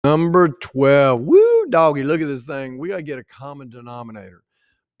Number 12. Woo, doggy, look at this thing. We got to get a common denominator.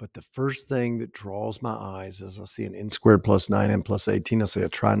 But the first thing that draws my eyes is I see an n squared plus 9n plus 18. I see a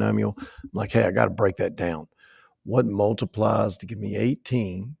trinomial. I'm like, hey, I got to break that down. What multiplies to give me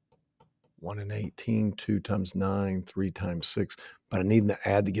 18? 1 and 18, 2 times 9, 3 times 6. But I need to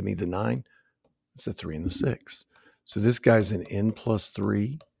add to give me the 9. It's a 3 and the 6. So this guy's an n plus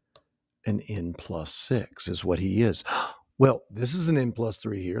 3 and n plus 6 is what he is. Well, this is an n plus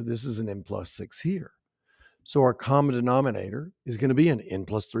 3 here. This is an n plus 6 here. So our common denominator is going to be an n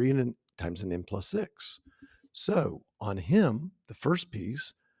plus 3 and times an n plus 6. So on him, the first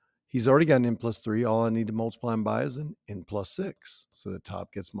piece, he's already got an n plus 3. All I need to multiply him by is an n plus 6. So the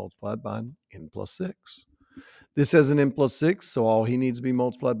top gets multiplied by an n plus 6. This has an n plus 6, so all he needs to be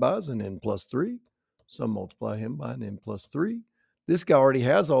multiplied by is an n plus 3. So I multiply him by an n plus 3. This guy already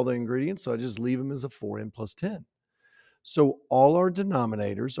has all the ingredients, so I just leave him as a 4n plus 10. So all our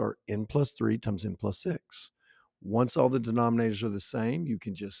denominators are n plus 3 times n plus 6. Once all the denominators are the same, you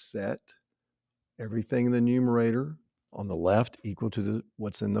can just set everything in the numerator on the left equal to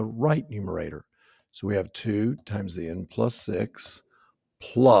what's in the right numerator. So we have 2 times the n plus 6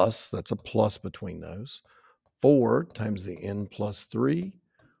 plus, that's a plus between those, 4 times the n plus 3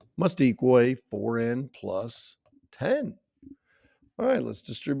 must equal a 4n plus 10. All right, let's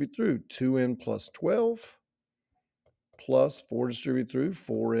distribute through. 2n plus 12 plus 4 distribute through,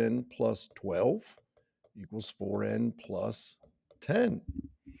 4n plus 12 equals 4n plus 10.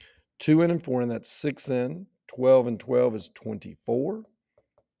 2n and 4n, that's 6n. 12 and 12 is 24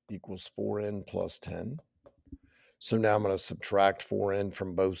 equals 4n plus 10. So now I'm going to subtract 4n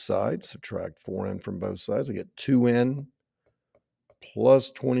from both sides. Subtract 4n from both sides. I get 2n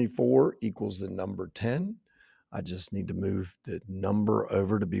plus 24 equals the number 10. I just need to move the number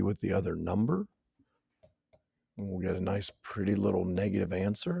over to be with the other number. And we'll get a nice pretty little negative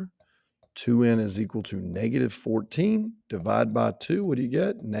answer. 2n is equal to negative 14. Divide by 2, what do you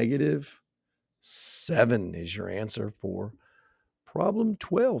get? Negative 7 is your answer for problem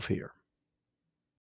 12 here.